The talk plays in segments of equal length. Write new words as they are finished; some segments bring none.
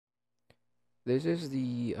This is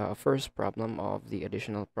the first problem of the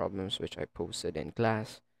additional problems which I posted in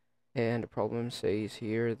class. And the problem says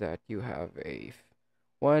here that you have a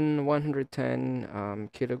 110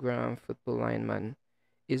 kilogram football lineman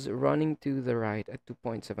is running to the right at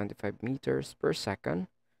 2.75 meters per second.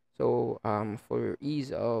 So for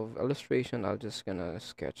ease of illustration, I'll just gonna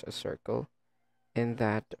sketch a circle, and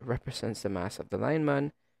that represents the mass of the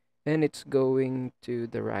lineman, and it's going to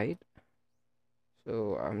the right.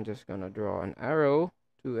 So I'm just gonna draw an arrow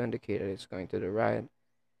to indicate that it's going to the right,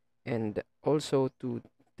 and also to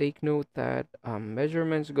take note that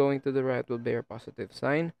measurements going to the right will bear positive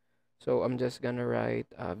sign. So I'm just gonna write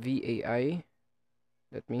VAI.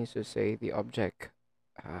 That means to say the object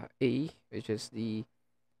A, which is the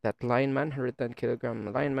that lineman, 110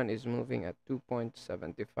 kilogram lineman, is moving at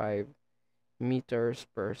 2.75 meters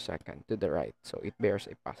per second to the right. So it bears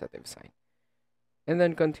a positive sign. And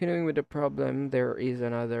then continuing with the problem, there is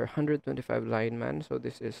another 125 lineman. So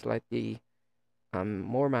this is slightly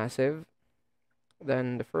more massive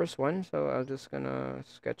than the first one. So I'll just gonna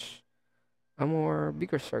sketch a more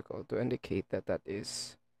bigger circle to indicate that that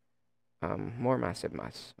is more massive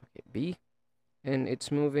mass. Okay, B. And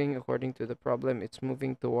it's moving according to the problem. It's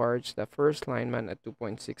moving towards the first lineman at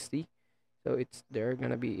 2.60. So it's there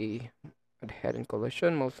gonna be a head-on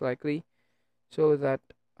collision most likely. So that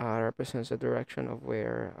represents the direction of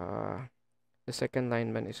where the second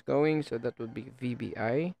lineman is going. So that would be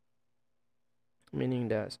VBI, meaning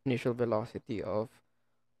the initial velocity of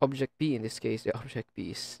object P. In this case, the object P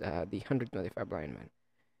is the 125 lineman.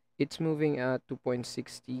 It's moving at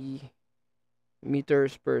 2.60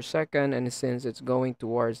 meters per second, and since it's going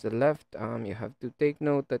towards the left, you have to take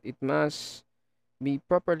note that it must be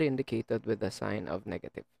properly indicated with the sign of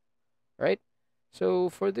negative, right? So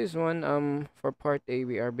for this one, for part A,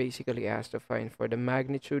 we are basically asked to find for the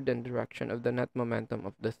magnitude and direction of the net momentum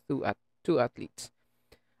of the two athletes.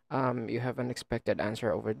 You have an expected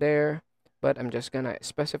answer over there, but I'm just gonna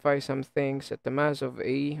specify some things. That the mass of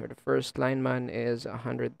A, or the first lineman, is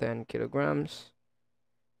 110 kilograms.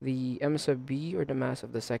 The m sub B, or the mass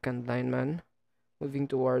of the second lineman, moving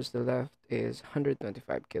towards the left, is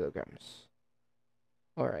 125 kilograms.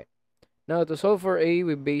 Alright. Now to solve for A,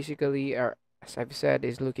 we basically are, as I've said,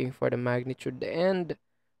 is looking for the magnitude and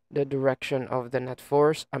the direction of the net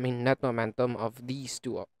force, net momentum of these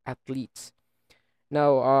two athletes.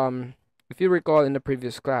 Now, if you recall in the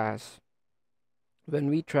previous class, when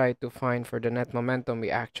we try to find for the net momentum, we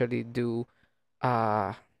actually do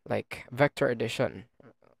like vector addition,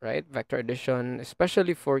 right? Vector addition,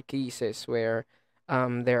 especially for cases where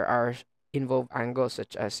there are involved angles,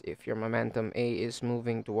 such as if your momentum A is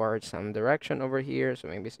moving towards some direction over here, so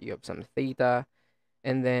maybe you have some theta,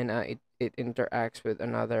 and then it interacts with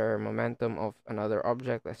another momentum of another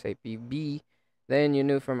object, let's say PB. Then you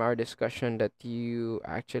knew from our discussion that you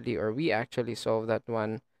actually, or we actually solve that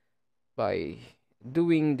one by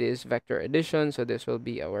doing this vector addition. So this will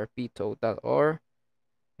be our P total, or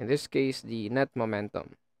in this case, the net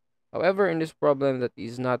momentum. However, in this problem, that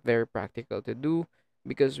is not very practical to do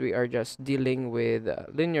because we are just dealing with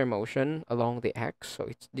linear motion along the x. So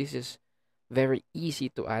this is very easy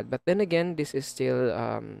to add. But then again, this is still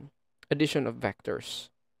addition of vectors,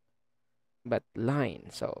 but line.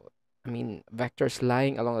 So vectors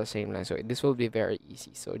lying along the same line. So this will be very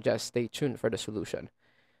easy. So just stay tuned for the solution.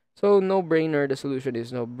 So no brainer. The solution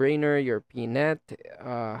is no brainer. Your P net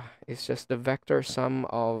is just the vector sum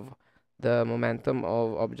of the momentum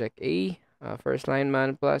of object A, first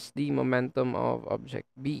lineman, plus the momentum of object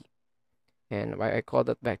B. And why I call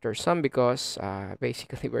that vector sum, because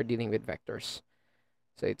basically we're dealing with vectors.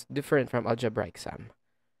 So it's different from algebraic sum.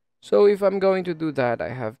 So if I'm going to do that, I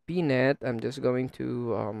have P net. I'm just going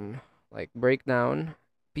to like break down.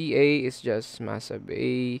 PA is just mass of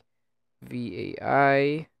A,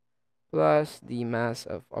 VAI, plus the mass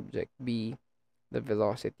of object B, the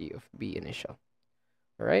velocity of B initial.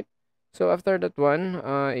 Alright? So after that one,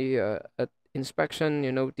 at inspection,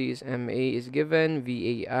 you notice MA is given,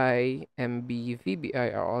 VAI, MB,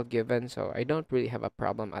 VBI are all given, so I don't really have a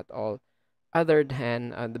problem at all, other than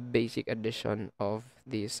the basic addition of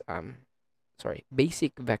these,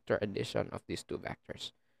 basic vector addition of these two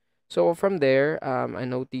vectors. So from there, I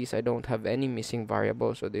notice I don't have any missing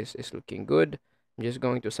variables, so this is looking good. I'm just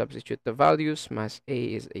going to substitute the values. Mass A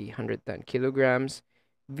is 110 kilograms.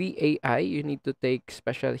 VAI, you need to take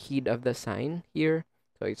special heed of the sign here.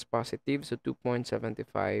 So it's positive, so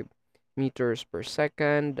 2.75 meters per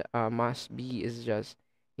second. Mass B is just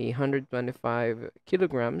 125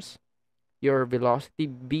 kilograms. Your velocity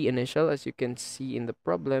B initial, as you can see in the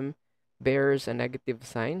problem, bears a negative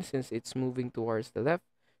sign since it's moving towards the left.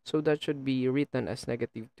 So that should be written as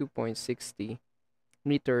negative 2.60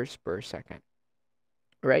 meters per second.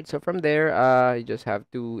 Right, so from there, you just have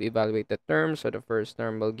to evaluate the terms. So the first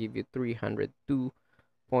term will give you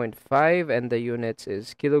 302.5, and the units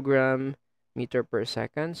is kilogram meter per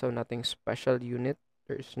second. So nothing special unit.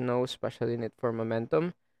 There's no special unit for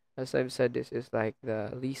momentum. As I've said, this is like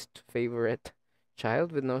the least favorite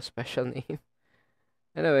child with no special name.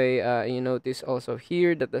 Anyway, you notice also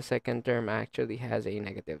here that the second term actually has a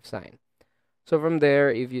negative sign. So from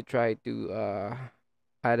there, if you try to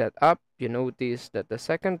add that up, you notice that the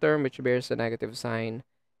second term, which bears the negative sign,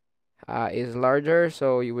 is larger.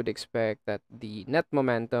 So you would expect that the net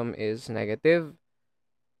momentum is negative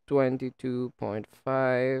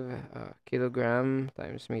 22.5 kilogram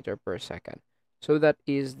times meter per second. So that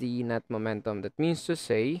is the net momentum. That means to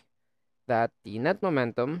say that the net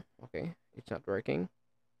momentum, okay, it's not working.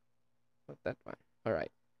 Not that one. All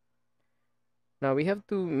right. Now we have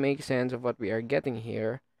to make sense of what we are getting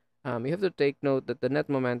here. You have to take note that the net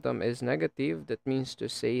momentum is negative. That means to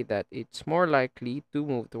say that it's more likely to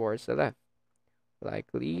move towards the left.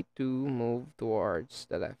 Likely to move towards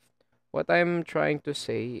the left. What I'm trying to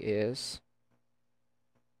say is,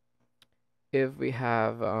 if we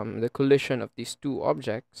have the collision of these two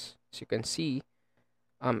objects, as you can see,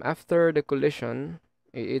 after the collision,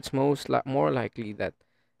 it's more likely that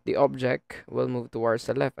the object will move towards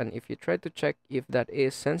the left. And if you try to check if that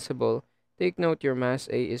is sensible, take note your mass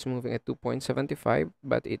A is moving at 2.75,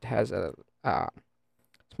 but it has a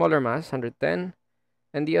smaller mass, 110.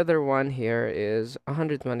 And the other one here is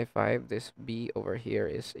 125. This B over here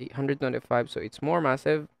is 125, so it's more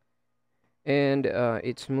massive. And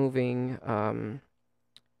it's moving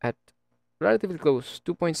at relatively close,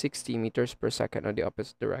 2.60 meters per second on the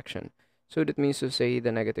opposite direction. So that means to say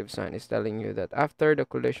the negative sign is telling you that after the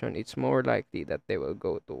collision, it's more likely that they will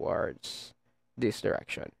go towards this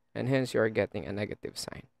direction. And hence you are getting a negative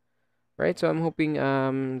sign. Right? So I'm hoping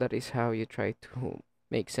that is how you try to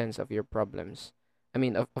make sense of your problems. I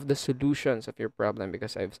mean, of the solutions of your problem,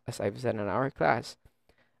 because as I've said in our class,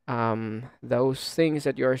 those things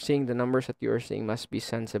that you are seeing, the numbers that you are seeing must be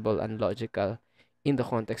sensible and logical in the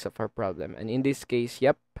context of our problem. And in this case,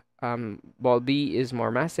 yep, ball B is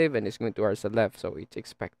more massive and is going towards the left, so it's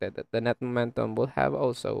expected that the net momentum will have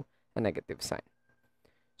also a negative sign.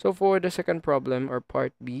 So for the second problem, or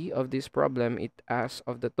part B of this problem, it asks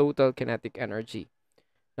of the total kinetic energy.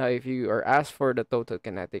 Now, if you are asked for the total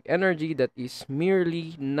kinetic energy, that is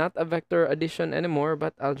merely not a vector addition anymore,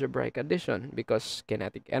 but algebraic addition, because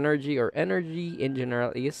kinetic energy or energy in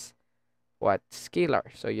general is what?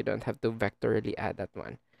 Scalar. So you don't have to vectorially add that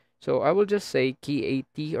one. So I will just say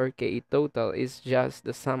KAT or KA total is just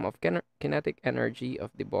the sum of kinetic energy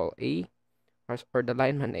of the ball A, or the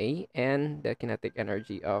lineman A, and the kinetic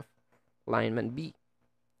energy of lineman B.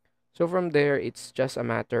 So from there, it's just a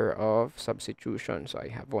matter of substitution. So I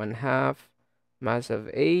have 1/2 mass of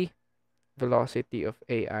A, velocity of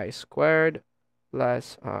AI squared,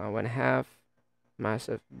 plus 1/2 mass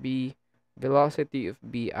of B, velocity of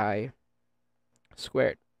BI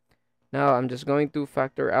squared. Now I'm just going to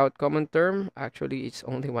factor out common term. Actually, it's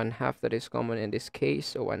only 1/2 that is common in this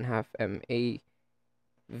case. So 1/2 MA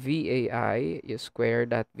VAI, you square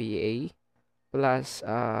that VA, plus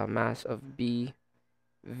mass of B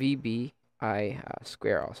VBI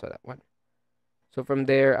square, also that one. So from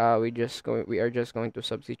there, we are just going to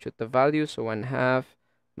substitute the value. So 1/2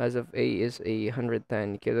 mass of A is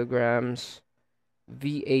 110 kilograms.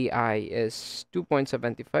 VAI is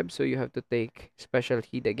 2.75. So you have to take special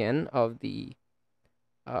heed again of the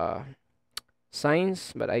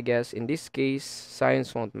signs. But I guess in this case,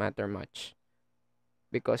 signs won't matter much,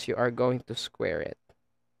 because you are going to square it.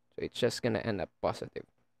 So it's just gonna end up positive.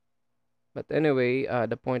 But anyway,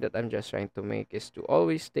 the point that I'm just trying to make is to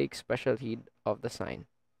always take special heed of the sign.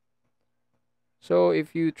 So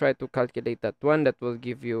if you try to calculate that one, that will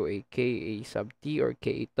give you a Ka sub t, or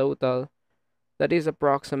Ka total. That is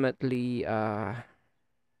approximately, I'm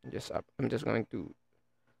just going to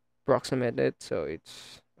approximate it. So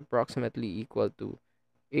it's approximately equal to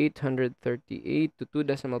 838 to 2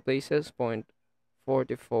 decimal places,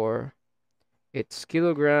 0.44. It's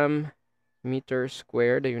kilogram meter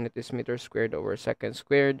squared. The unit is meter squared over second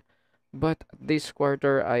squared. But this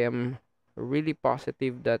quarter, I am really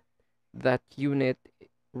positive that that unit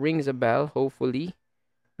rings a bell, hopefully,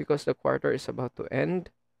 because the quarter is about to end.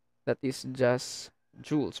 That is just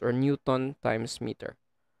joules, or Newton times meter.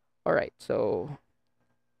 All right, so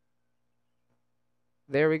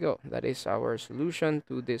there we go. That is our solution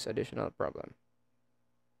to this additional problem.